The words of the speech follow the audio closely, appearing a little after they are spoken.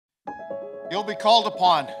You'll be called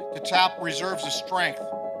upon to tap reserves of strength,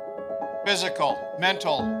 physical,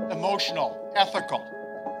 mental, emotional, ethical,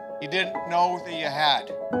 you didn't know that you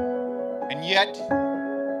had. And yet,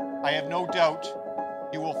 I have no doubt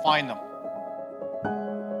you will find them.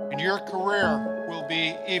 And your career will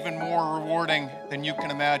be even more rewarding than you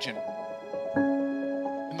can imagine.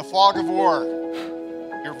 In the fog of war,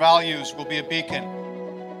 your values will be a beacon.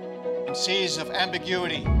 In seas of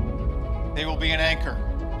ambiguity, they will be an anchor.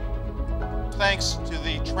 Thanks to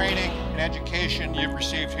the training and education you've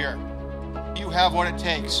received here, you have what it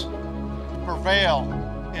takes to prevail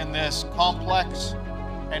in this complex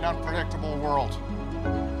and unpredictable world.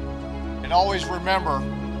 And always remember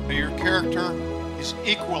that your character is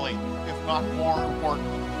equally, if not more important.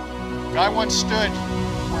 I once stood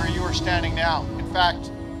where you are standing now. In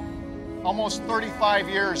fact, almost 35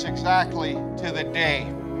 years exactly to the day.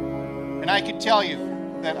 And I can tell you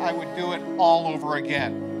that I would do it all over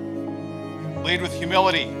again. Lead with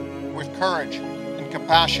humility, with courage and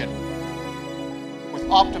compassion, with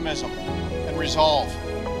optimism and resolve.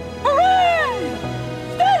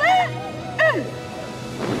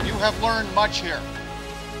 You have learned much here.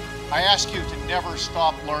 I ask you to never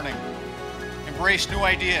stop learning. Embrace new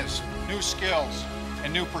ideas, new skills,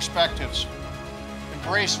 and new perspectives.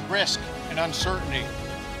 Embrace risk and uncertainty.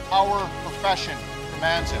 Our profession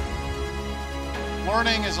demands it.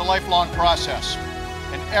 Learning is a lifelong process,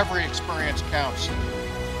 and every experience counts.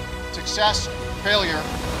 Success and failure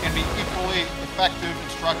can be equally effective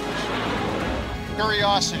instructors.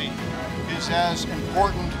 Curiosity is as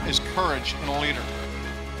important as courage in a leader.